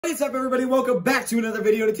What's up, everybody? Welcome back to another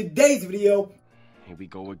video. In today's video, here we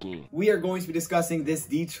go again. We are going to be discussing this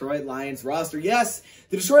Detroit Lions roster. Yes,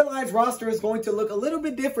 the Detroit Lions roster is going to look a little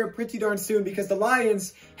bit different pretty darn soon because the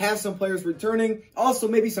Lions have some players returning. Also,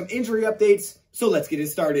 maybe some injury updates. So let's get it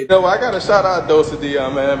started. You know, I got to shout out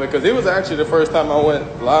DoseOfDion, man, because it was actually the first time I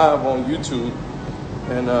went live on YouTube.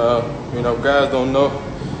 And, you know, guys don't know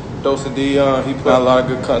DoseOfDion. He put out a lot of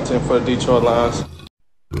good content for the Detroit Lions.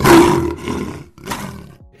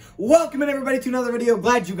 Welcome in, everybody, to another video.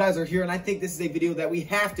 Glad you guys are here, and I think this is a video that we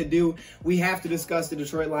have to do. We have to discuss the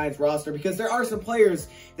Detroit Lions roster because there are some players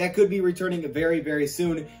that could be returning very, very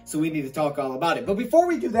soon, so we need to talk all about it. But before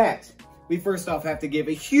we do that, we first off have to give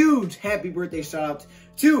a huge happy birthday shout out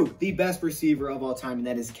to the best receiver of all time, and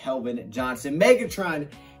that is Calvin Johnson. Megatron,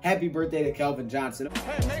 happy birthday to Calvin Johnson.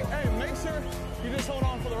 Hey, make sure you just hold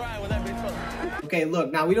on for the ride with that big fella. Okay,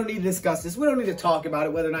 look, now we don't need to discuss this. We don't need to talk about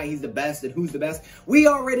it, whether or not he's the best and who's the best. We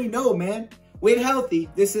already know, man. When healthy,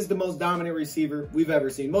 this is the most dominant receiver we've ever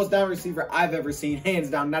seen. Most dominant receiver I've ever seen, hands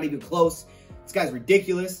down, not even close. This guy's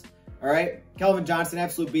ridiculous, all right? Calvin Johnson,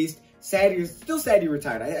 absolute beast. Still sad you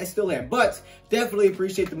retired. I still am, but definitely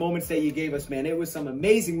appreciate the moments that you gave us, man. It was some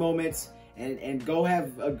amazing moments, and go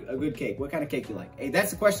have a good cake. What kind of cake you like? Hey, that's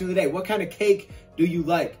the question of the day. What kind of cake do you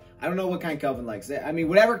like? I don't know what kind Calvin likes. I mean,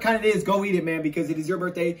 whatever kind it is, go eat it, man, because it is your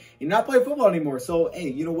birthday. You're not playing football anymore. So, hey,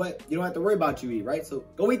 you know what? You don't have to worry about you eat, right? So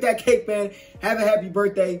go eat that cake, man. Have a happy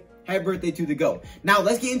birthday. Happy birthday to the GOAT. Now,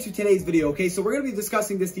 let's get into today's video, okay? So we're going to be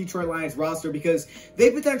discussing this Detroit Lions roster because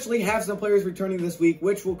they potentially have some players returning this week,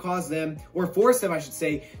 which will cause them, or force them, I should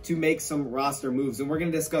say, to make some roster moves. And we're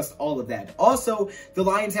going to discuss all of that. Also, the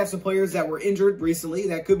Lions have some players that were injured recently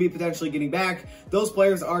that could be potentially getting back. Those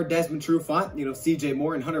players are Desmond Trufant, you know, CJ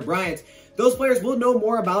Moore, and Hunter Bryant. Those players, will know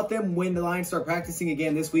more about them when the Lions start practicing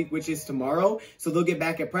again this week, which is tomorrow. So they'll get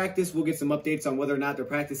back at practice. We'll get some updates on whether or not they're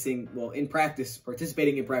practicing, well,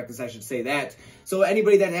 participating in practice, I should say that. So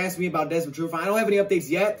anybody that asked me about Desmond Trufant, I don't have any updates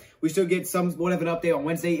yet. We still get somewhat of an update on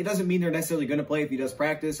Wednesday. It doesn't mean they're necessarily going to play if he does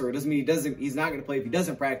practice, or it doesn't mean he's not going to play if he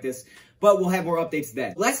doesn't practice. But we'll have more updates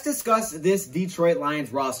then. Let's discuss this Detroit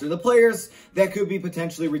Lions roster. The players that could be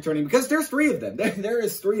potentially returning, because there's three of them. There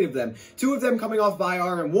is three of them. Two of them coming off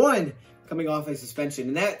IR and one coming off a suspension.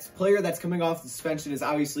 And that player that's coming off the suspension is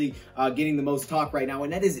obviously getting the most talk right now,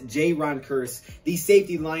 and that is Jayron Kearse, the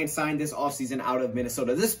safety Lions signed this offseason out of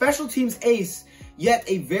Minnesota. The special teams ace, yet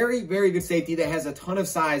a very, very good safety that has a ton of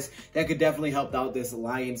size that could definitely help out this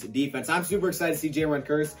Lions defense. I'm super excited to see Jayron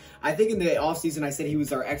Kearse. I think in the offseason I said he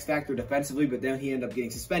was our X factor defensively, but then he ended up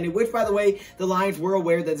getting suspended, which, by the way, the Lions were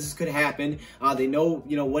aware that this could happen. They know,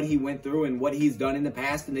 you know, what he went through and what he's done in the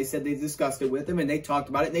past, and they said they discussed it with him and they talked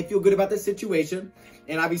about it, and they feel good about this situation.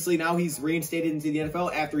 And obviously now he's reinstated into the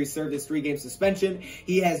NFL after he served his 3-game suspension.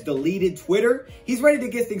 He has deleted Twitter. He's ready to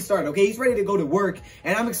get things started, okay? He's ready to go to work,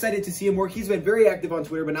 and I'm excited to see him work. He's been very active on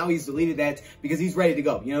Twitter, but now he's deleted that because he's ready to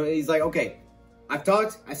go. You know, he's like, okay, I've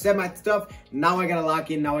talked, I said my stuff, now I gotta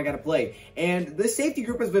lock in, now I gotta play. And this safety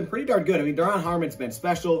group has been pretty darn good. I mean, Daron Harmon's been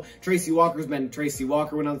special. Tracy Walker's been Tracy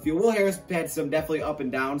Walker when on the field. Will Harris had some definitely up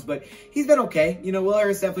and downs, but he's been okay. You know, Will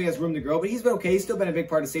Harris definitely has room to grow, but he's been okay. He's still been a big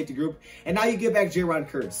part of the safety group. And now you get back Jayron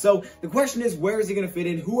Kearse. So the question is, where is he gonna fit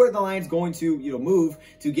in? Who are the Lions going to, you know, move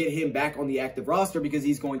to get him back on the active roster, because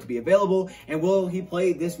he's going to be available? And will he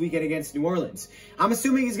play this weekend against New Orleans? I'm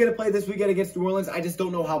assuming he's gonna play this weekend against New Orleans. I just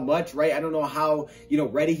don't know how much, right? I don't know how, you know,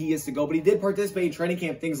 ready he is to go, but he did participate in training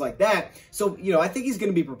camp, things like that. So, you know, I think he's going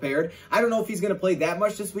to be prepared. I don't know if he's going to play that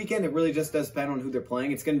much this weekend. It really just does depend on who they're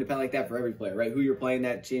playing. It's going to depend like that for every player, right? Who you're playing,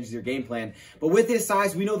 that changes your game plan. But with his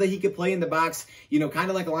size, we know that he could play in the box, you know, kind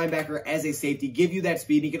of like a linebacker as a safety, give you that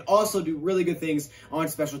speed. He can also do really good things on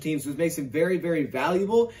special teams, which makes him very, very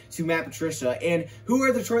valuable to Matt Patricia. And who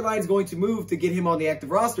are the Detroit Lions going to move to get him on the active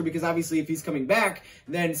roster? Because obviously if he's coming back,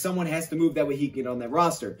 then someone has to move that way he can get on that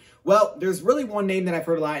roster. Well, there's really one name that I've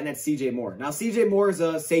heard a lot, and that's CJ Moore. Now, CJ Moore is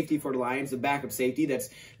a safety for the Lions, a backup safety that's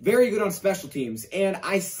very good on special teams. And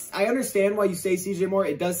I understand why you say CJ Moore.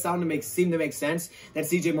 It does seem to make sense that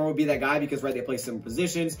CJ Moore would be that guy because, right, they play similar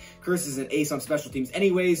positions. Kearse is an ace on special teams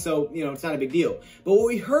anyway, so, you know, it's not a big deal. But what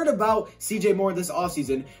we heard about CJ Moore this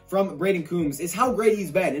offseason from Braden Coombs is how great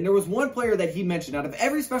he's been. And there was one player that he mentioned out of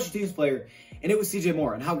every special teams player, and it was CJ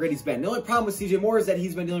Moore and how great he's been. The only problem with CJ Moore is that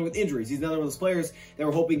he's been dealing with injuries. He's another one of those players that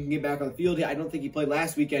we're hoping can get back on the field. I don't think he played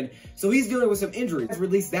last weekend, so he's dealing with some injuries. Let's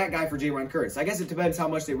release that guy for Jayron Kearse. I guess it depends how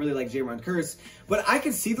much they really like Jayron Kearse, but I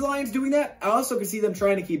can see the Lions doing that. I also can see them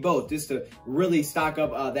trying to keep both just to really stock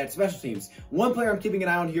up that special teams. One player I'm keeping an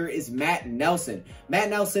eye on here is Matt Nelson. Matt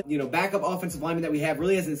Nelson, you know, backup offensive lineman that we have,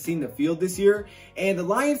 really hasn't seen the field this year, and the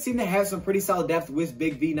Lions seem to have some pretty solid depth with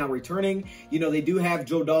Big V now returning. You know, they do have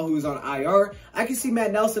Joe Dahl, who's on IR. I can see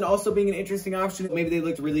Matt Nelson also being an interesting option. Maybe they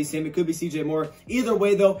look to release him. It could be CJ Moore. Either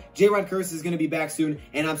way, though, Jayron Kearse is going to be back soon,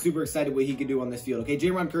 and I'm super excited what he can do on this field. Okay,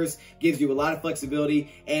 Jayron Kearse gives you a lot of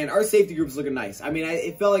flexibility, and our safety group is looking nice. I mean,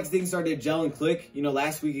 it felt like things started to gel and click, you know,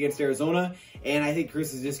 last week against Arizona, and I think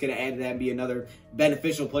Kearse is just going to add to that and be another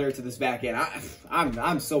beneficial player to this back end.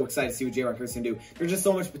 I'm so excited to see what Jayron Kearse can do. There's just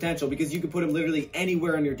so much potential because you can put him literally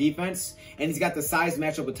anywhere on your defense, and he's got the size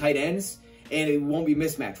matchup with tight ends, and it won't be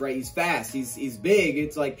mismatched, right? He's fast, he's big,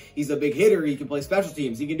 it's like he's a big hitter, he can play special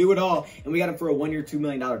teams, he can do it all, and we got him for a 1-year, $2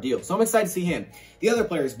 million deal. So I'm excited to see him. The other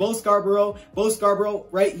players, Bo Scarborough,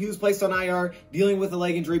 right? He was placed on IR, dealing with a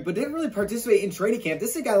leg injury, but didn't really participate in training camp.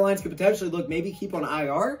 This is a guy the Lions could potentially look, maybe keep on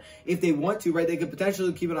IR if they want to, right? They could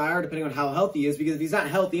potentially keep on IR depending on how healthy he is, because if he's not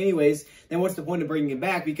healthy anyways, then what's the point of bringing him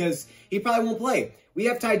back? Because he probably won't play. We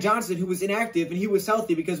have Ty Johnson, who was inactive, and he was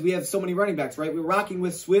healthy because we have so many running backs, right? We're rocking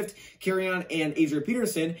with Swift, Kerryon, and Adrian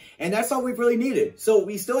Peterson, and that's all we've really needed. So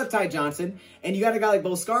we still have Ty Johnson, and you got a guy like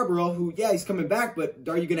Bo Scarborough, who, yeah, he's coming back, but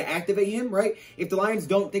are you going to activate him, right? If the Lions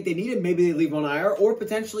don't think they need him, maybe they leave him on IR, or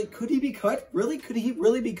potentially, could he be cut? Really? Could he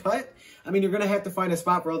really be cut? I mean, you're going to have to find a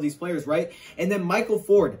spot for all these players, right? And then Michael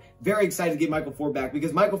Ford, very excited to get Michael Ford back,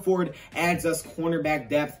 because Michael Ford adds us cornerback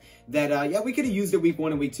depth that, yeah, we could have used it week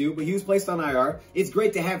 1 and week 2, but he was placed on IR. It's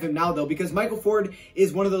great to have him now, though, because Michael Ford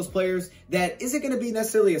is one of those players that isn't going to be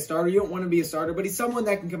necessarily a starter. You don't want to be a starter, but he's someone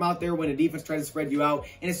that can come out there when a defense tries to spread you out,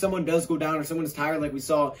 and if someone does go down or someone is tired, like we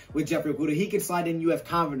saw with Jeffrey Okudah, he can slide in. You have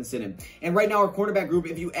confidence in him. And right now, our cornerback group,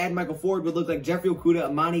 if you add Michael Ford, would look like Jeffrey Okudah,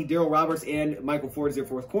 Amani, Daryl Roberts, and Michael Ford is their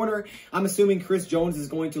 4th corner. I'm assuming Chris Jones is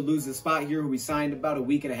going to lose his spot here, who we signed about a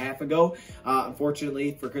week and a half ago,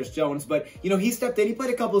 unfortunately for Chris Jones. But, you know, he stepped in. He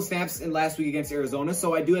played a couple of snaps in last week against Arizona,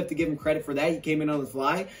 so I do have to give him credit for that. He came in on the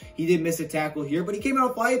fly. He did miss a tackle here, but he came in on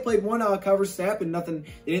the fly. He played one cover snap and nothing.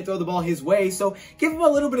 They didn't throw the ball his way, so give him a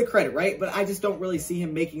little bit of credit, right? But I just don't really see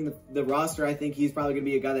him making the roster. I think he's probably going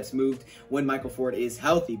to be a guy that's moved when Michael Ford is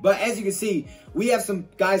healthy. But as you can see, we have some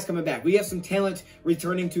guys coming back. We have some talent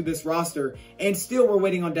returning to this roster, and still we're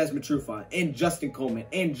waiting on Desmond Trufant and Justin Coleman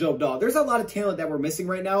and Joe Dahl. There's a lot of talent that we're missing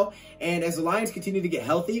right now, and as the Lions continue to get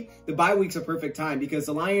healthy, the bye week's a perfect time, because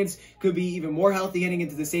the Lions could be even more healthy heading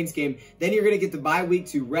into the Saints game. Then you're going to get the bye week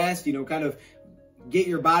to rest, you know, kind of get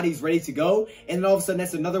your bodies ready to go, and then all of a sudden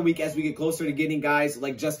that's another week as we get closer to getting guys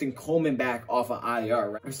like Justin Coleman back off of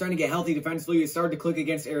IR. Right? We're starting to get healthy defensively. It started to click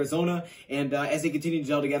against Arizona, and as they continue to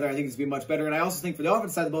gel together, I think it's going to be much better. And I also think for the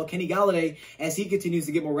offense side of the ball, Kenny Galladay, as he continues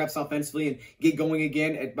to get more reps offensively and get going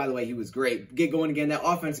again, and by the way, he was great, get going again, that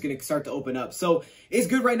offense is going to start to open up. So it's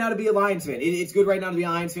good right now to be a Lions fan. It's good right now to be a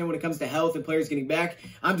Lions fan when it comes to health and players getting back.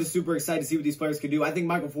 I'm just super excited to see what these players can do. I think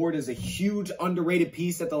Michael Ford is a huge underrated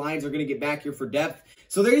piece that the Lions are going to get back here for depth.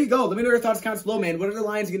 So there you go. Let me know your thoughts, comments below, man. What are the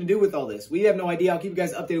Lions going to do with all this? We have no idea. I'll keep you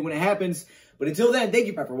guys updated when it happens. But until then, thank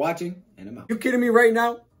you for watching, and I'm out. You kidding me right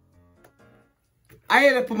now? I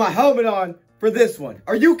had to put my helmet on for this one.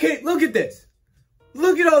 Are you kidding? Look at this.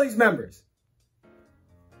 Look at all these members.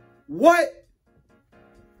 What?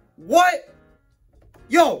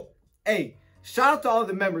 Yo, hey, shout out to all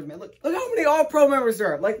the members, man. Look how many All-Pro members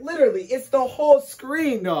there are. Like, literally, it's the whole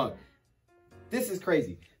screen, dog. This is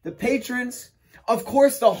crazy. The patrons, of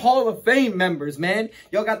course, the Hall of Fame members, man.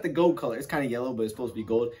 Y'all got the gold color. It's kind of yellow, but it's supposed to be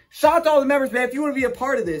gold. Shout out to all the members, man. If you want to be a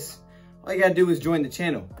part of this, all you got to do is join the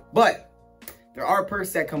channel. But there are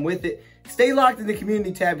perks that come with it. Stay locked in the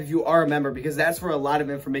community tab if you are a member, because that's where a lot of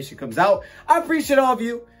information comes out. I appreciate all of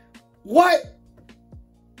you. What?